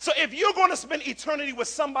 So if you're going to spend eternity with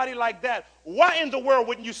somebody like that, why in the world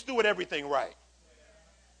wouldn't you steward everything right?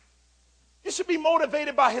 You should be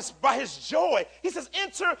motivated by his joy. He says,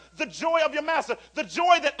 enter the joy of your master, the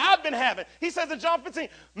joy that I've been having. He says in John 15,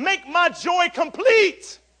 make my joy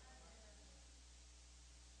complete.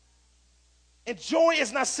 And joy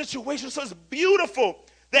is not situational, so it's beautiful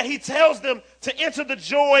that he tells them to enter the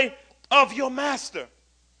joy of your master.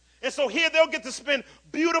 And so here they'll get to spend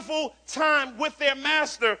beautiful time with their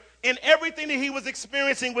master in everything that he was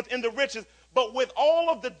experiencing within the riches, but with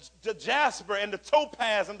all of the jasper and the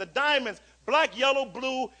topaz and the diamonds, black, yellow,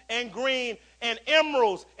 blue, and green, and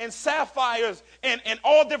emeralds and sapphires and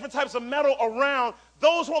all different types of metal around,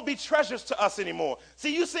 those won't be treasures to us anymore.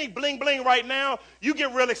 See, you see bling bling right now, you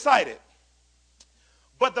get real excited.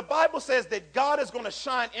 But the Bible says that God is going to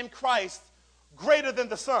shine in Christ greater than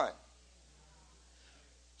the sun.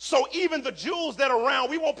 So even the jewels that are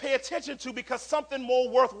around, we won't pay attention to because something more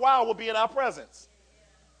worthwhile will be in our presence.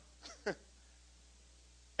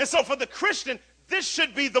 And so for the Christian, this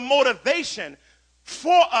should be the motivation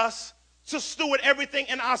for us to steward everything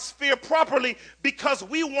in our sphere properly because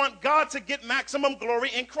we want God to get maximum glory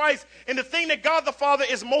in Christ. And the thing that God the Father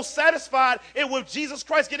is most satisfied is with Jesus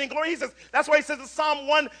Christ getting glory. He says, that's why he says in Psalm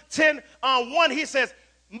 110, 1, he says,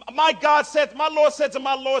 my Lord said to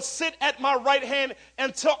my Lord, sit at my right hand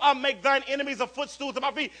until I make thine enemies a footstool to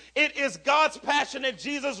my feet. It is God's passion that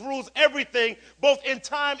Jesus rules everything, both in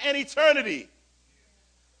time and eternity.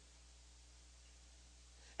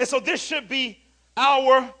 And so this should be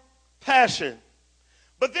our passion.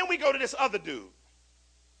 But then we go to this other dude.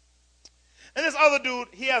 And this other dude,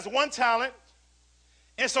 he has 1 talent.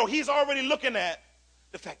 And so he's already looking at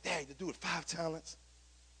the fact, dang, the dude with 5 talents,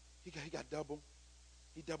 he got double.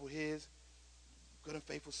 He doubled his. Good and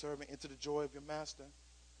faithful servant, enter the joy of your master.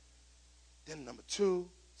 Then number 2,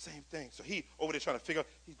 same thing. So he over there trying to figure out,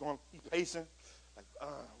 he's pacing. Like,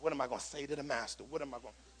 what am I going to say to the master? What am I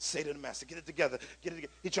going to say to the master? Get it together.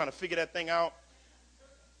 He's trying to figure that thing out.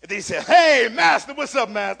 And then he said, hey, master, what's up,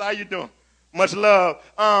 master? How you doing? Much love.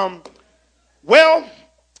 Well,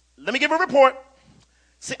 let me give a report.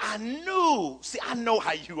 I know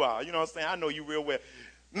how you are. You know what I'm saying? I know you real well.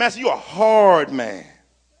 Master, you're a hard man.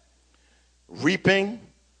 Reaping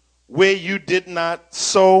where you did not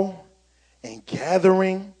sow and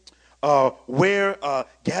gathering where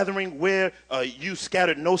you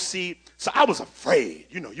scattered no seed. So I was afraid.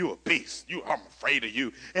 You know, you're a beast. I'm afraid of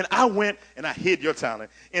you. And I went and I hid your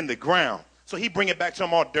talent in the ground. So he bring it back to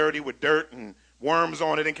him all dirty with dirt and worms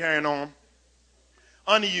on it and carrying on.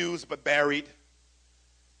 Unused but buried.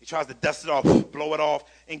 He tries to dust it off, blow it off,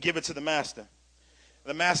 and give it to the master.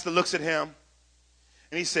 The master looks at him,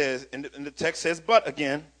 and he says, and the text says, but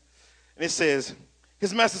again, and it says,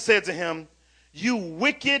 his master said to him, you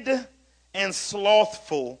wicked and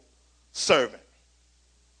slothful servant.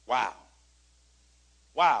 Wow.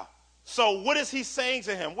 Wow. So what is he saying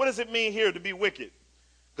to him? What does it mean here to be wicked?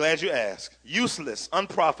 Glad you asked. Useless,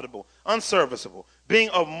 unprofitable, unserviceable, being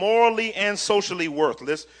of morally and socially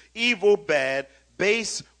worthless, evil, bad,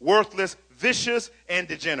 base, worthless, vicious, and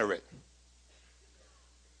degenerate.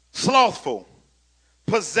 Slothful,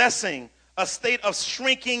 possessing a state of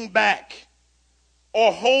shrinking back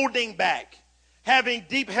or holding back, having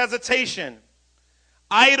deep hesitation,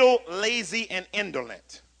 idle, lazy, and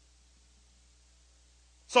indolent.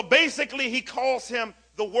 So basically, he calls him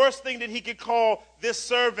the worst thing that he could call this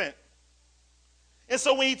servant. And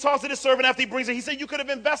so when he talks to this servant after he brings it, he said, you could have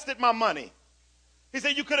invested my money. He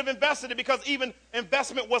said you could have invested it because even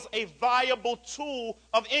investment was a viable tool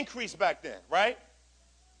of increase back then, right?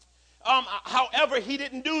 However, he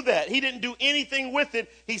didn't do that. He didn't do anything with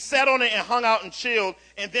it. He sat on it and hung out and chilled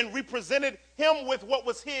and then represented him with what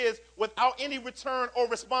was his without any return or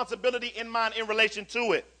responsibility in mind in relation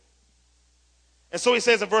to it. And so he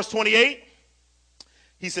says in verse 28,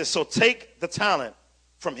 he says, so take the talent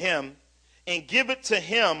from him and give it to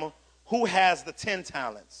him who has the 10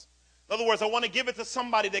 talents. In other words, I want to give it to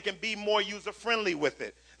somebody that can be more user-friendly with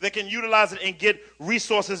it, that can utilize it and get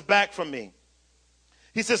resources back from me.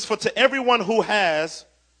 He says, for to everyone who has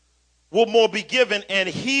will more be given, and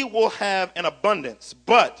he will have an abundance.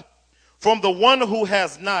 But from the one who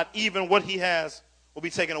has not, even what he has will be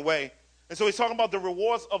taken away. And so he's talking about the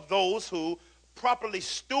rewards of those who properly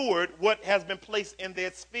steward what has been placed in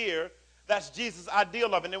their sphere. That's Jesus'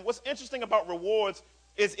 ideal of it. And what's interesting about rewards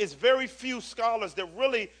is very few scholars that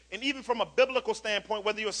really, and even from a biblical standpoint,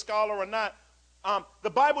 whether you're a scholar or not, the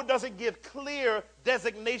Bible doesn't give clear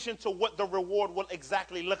designation to what the reward will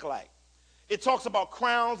exactly look like. It talks about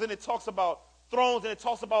crowns and it talks about thrones and it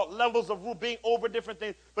talks about levels of rule being over different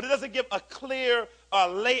things, but it doesn't give a clear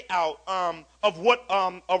layout of what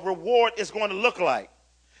a reward is going to look like.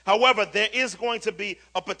 However, there is going to be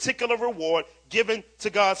a particular reward given to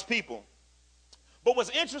God's people. But what's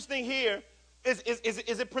interesting here is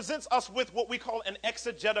it presents us with what we call an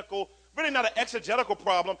exegetical, really not an exegetical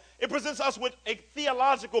problem. It presents us with a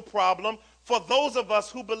theological problem for those of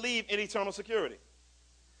us who believe in eternal security.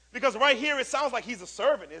 Because right here it sounds like he's a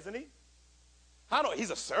servant, isn't he?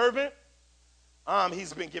 He's a servant.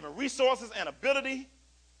 He's been given resources and ability.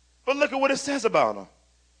 But look at what it says about him.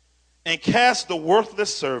 And cast the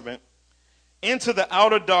worthless servant into the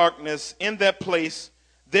outer darkness. In that place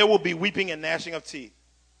there will be weeping and gnashing of teeth.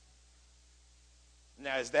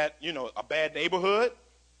 Now, is that, a bad neighborhood?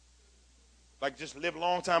 Like just live a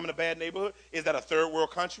long time in a bad neighborhood? Is that a third world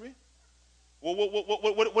country?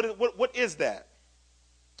 What is that?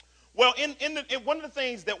 Well, in one of the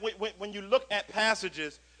things that when you look at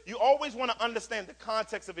passages, you always want to understand the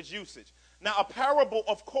context of its usage. Now, a parable,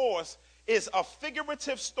 of course, is a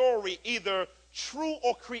figurative story, either true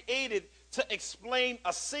or created to explain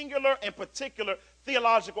a singular and particular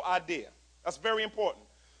theological idea. That's very important.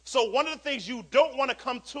 So one of the things you don't want to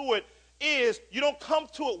come to it is you don't come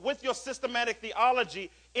to it with your systematic theology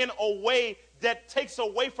in a way that takes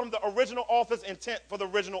away from the original author's intent for the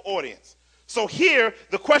original audience. So here,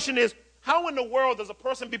 the question is, how in the world does a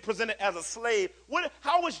person be presented as a slave?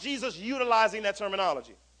 How is Jesus utilizing that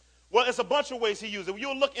terminology? Well, it's a bunch of ways he used it.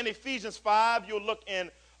 You'll look in Ephesians 5. You'll look in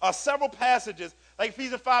several passages like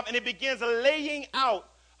Ephesians 5, and it begins laying out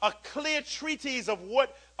a clear treatise of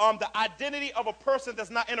what the identity of a person that's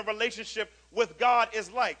not in a relationship with God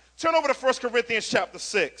is like. Turn over to 1 Corinthians chapter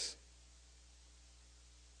 6.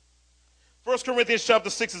 1 Corinthians chapter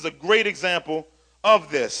 6 is a great example of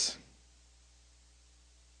this.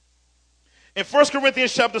 In 1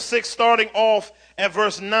 Corinthians chapter 6, starting off at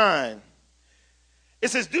verse 9, it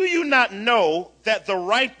says, do you not know that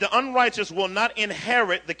the unrighteous will not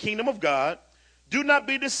inherit the kingdom of God? Do not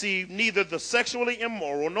be deceived, neither the sexually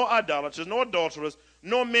immoral, nor idolaters, nor adulterers,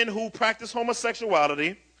 nor men who practice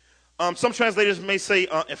homosexuality. Some translators may say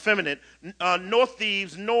effeminate, nor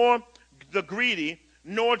thieves, nor the greedy,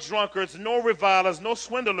 nor drunkards, nor revilers, nor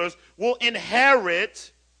swindlers will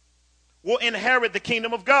inherit the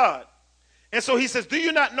kingdom of God. And so he says, do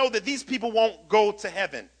you not know that these people won't go to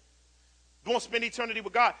heaven? Won't spend eternity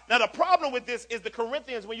with God. Now the problem with this is the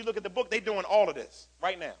Corinthians, when you look at the book, they're doing all of this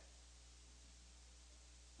right now.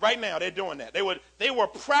 Right now, they're doing that. They were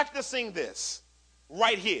practicing this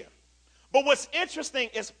right here. But what's interesting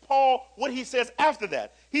is Paul, what he says after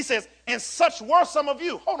that. He says, and such were some of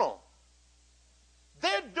you. Hold on.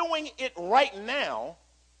 They're doing it right now,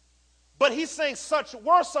 but he's saying such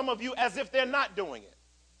were some of you as if they're not doing it.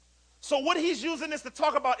 So what he's using this to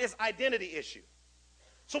talk about is identity issue.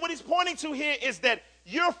 So what he's pointing to here is that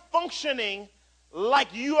you're functioning like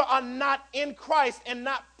you are not in Christ and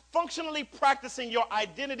not functionally practicing your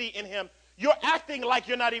identity in him. You're acting like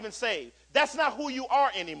you're not even saved. That's not who you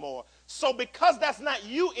are anymore. So because that's not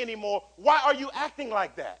you anymore, why are you acting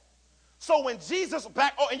like that? So when Jesus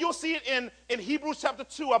and you'll see it in Hebrews chapter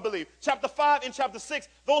 2, I believe, chapter 5 and chapter 6,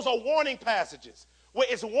 those are warning passages where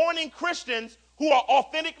it's warning Christians who are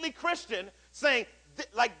authentically Christian, saying,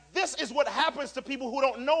 like, this is what happens to people who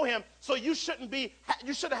don't know him, so you should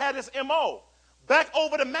have had this MO. Back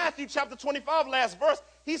over to Matthew chapter 25, last verse,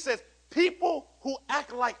 he says, people who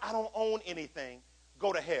act like I don't own anything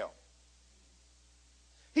go to hell.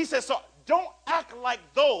 He says, so don't act like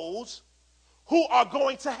those who are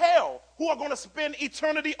going to hell, who are going to spend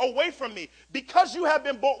eternity away from me. Because you have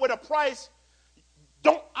been bought with a price,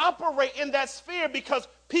 don't operate in that sphere, because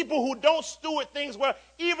people who don't steward things well,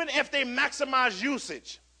 even if they maximize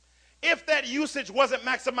usage, if that usage wasn't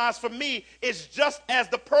maximized for me, it's just as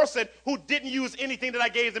the person who didn't use anything that I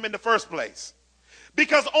gave them in the first place.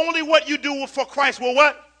 Because only what you do for Christ will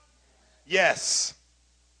what? Yes.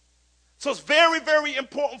 So it's very, very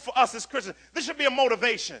important for us as Christians. This should be a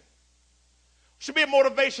motivation. Should be a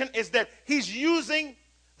motivation is that he's using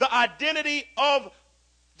the identity of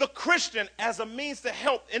the Christian as a means to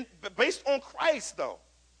help, based on Christ, though.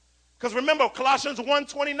 Because remember, Colossians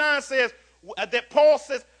 1:29 says that Paul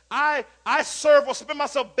says, I serve or spend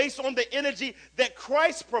myself based on the energy that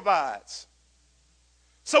Christ provides.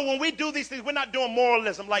 So when we do these things, we're not doing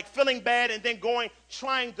moralism, like feeling bad and then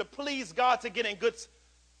trying to please God to get in good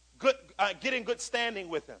standing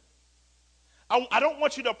with him. I don't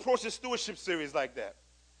want you to approach the stewardship series like that.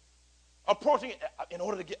 Approaching it in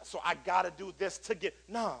order to get, so I got to do this to get.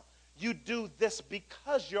 No, you do this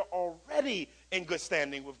because you're already in good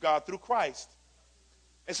standing with God through Christ.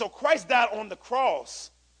 And so Christ died on the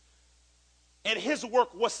cross, and his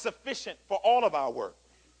work was sufficient for all of our work.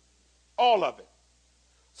 All of it.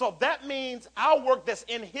 So that means our work that's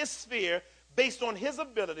in his sphere, based on his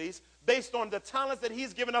abilities, based on the talents that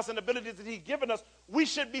he's given us and abilities that he's given us, we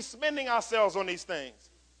should be spending ourselves on these things.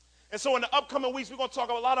 And so in the upcoming weeks, we're going to talk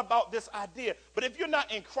a lot about this idea. But if you're not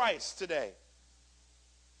in Christ today,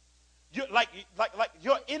 like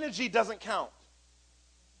your energy doesn't count.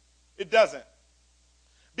 It doesn't.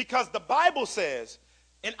 Because the Bible says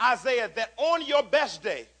in Isaiah that on your best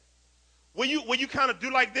day, when you kind of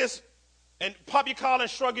do like this and pop your collar and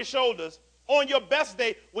shrug your shoulders, on your best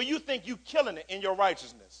day, when you think you're killing it in your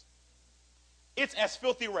righteousness, it's as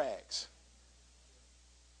filthy rags.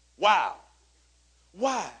 Wow.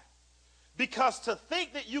 Why? Because to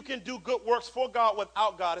think that you can do good works for God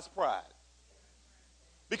without God is pride.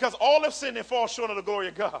 Because all have sinned and fall short of the glory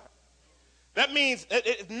of God. That means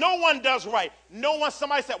no one does right.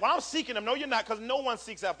 Somebody said, well, I'm seeking him. No, you're not, because no one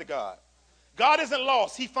seeks after God. God isn't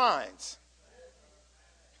lost. He finds.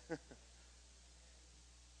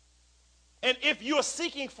 And if you're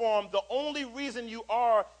seeking for him, the only reason you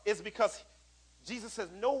are is because Jesus says,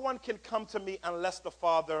 no one can come to me unless the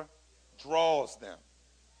Father draws them.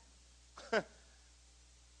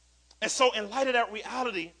 And so in light of that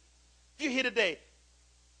reality, if you're here today,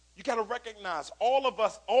 you got to recognize all of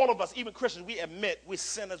us, even Christians, we admit we're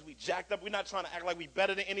sinners, we jacked up. We're not trying to act like we're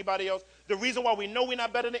better than anybody else. The reason why we know we're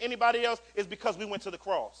not better than anybody else is because we went to the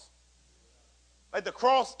cross. Like the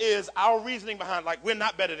cross is our reasoning behind, like we're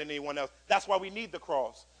not better than anyone else. That's why we need the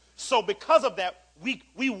cross. So because of that,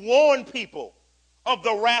 we warn people of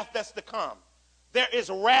the wrath that's to come. There is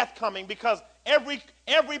wrath coming because every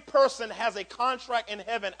person has a contract in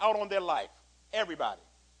heaven out on their life. Everybody.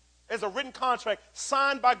 There's a written contract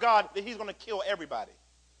signed by God that he's going to kill everybody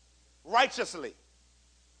righteously.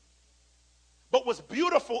 But what's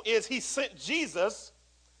beautiful is he sent Jesus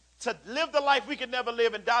to live the life we could never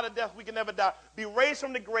live and die the death we could never die, be raised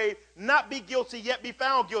from the grave, not be guilty yet be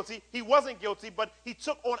found guilty. He wasn't guilty, but he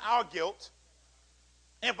took on our guilt.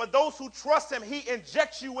 And for those who trust him, he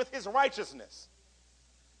injects you with his righteousness.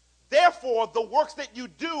 Therefore, the works that you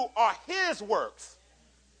do are his works,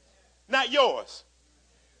 not yours.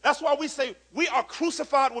 That's why we say we are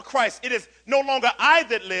crucified with Christ. It is no longer I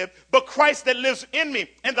that live, but Christ that lives in me.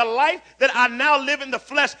 And the life that I now live in the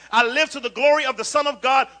flesh, I live to the glory of the Son of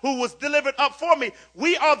God who was delivered up for me.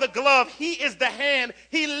 We are the glove. He is the hand.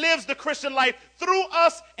 He lives the Christian life through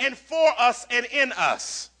us and for us and in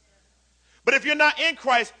us. But if you're not in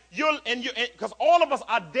Christ, because all of us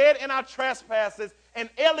are dead in our trespasses and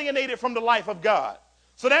alienated from the life of God.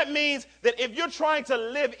 So that means that if you're trying to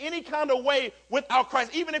live any kind of way without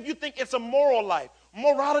Christ, even if you think it's a moral life,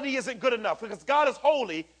 morality isn't good enough because God is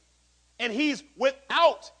holy and he's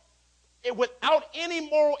without any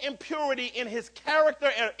moral impurity in his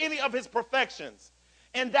character or any of his perfections.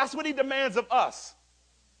 And that's what he demands of us.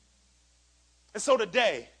 And so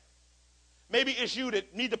today, maybe it's you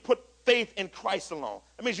that need to put faith in Christ alone.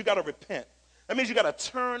 That means you got to repent. That means you got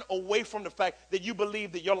to turn away from the fact that you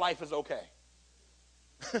believe that your life is okay.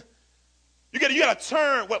 You got to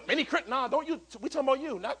turn. Well, we're talking about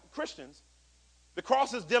you, not Christians. The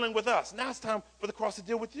cross is dealing with us. Now it's time for the cross to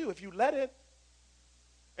deal with you if you let it.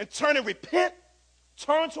 And turn and repent.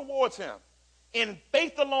 Turn towards him. In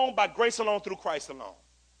faith alone, by grace alone, through Christ alone.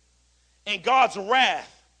 And God's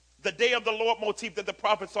wrath, the day of the Lord motif that the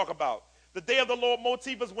prophets talk about. The day of the Lord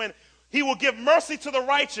motif is when he will give mercy to the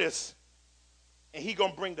righteous and he's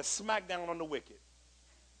going to bring the smack down on the wicked.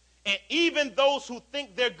 And even those who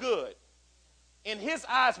think they're good, in his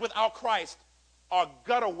eyes without Christ are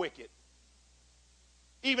gutter wicked,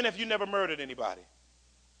 even if you never murdered anybody.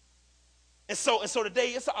 And so today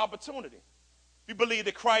it's an opportunity. If you believe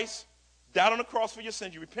that Christ died on the cross for your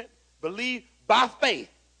sins, you repent, believe by faith.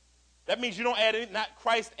 That means you don't add any, not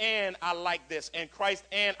Christ and I like this, and Christ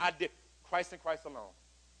and I did. Christ and Christ alone.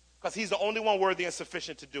 Because he's the only one worthy and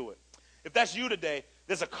sufficient to do it. If that's you today,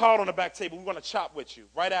 there's a card on the back table. We want to chop with you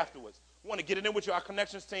right afterwards. We want to get it in with you. Our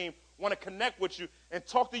connections team want to connect with you and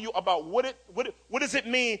talk to you about what does it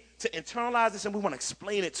mean to internalize this, and we want to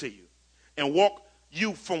explain it to you and walk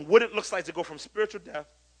you from what it looks like to go from spiritual death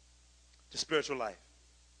to spiritual life.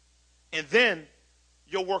 And then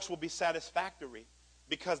your works will be satisfactory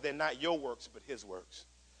because they're not your works but his works.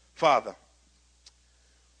 Father,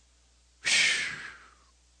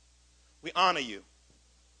 we honor you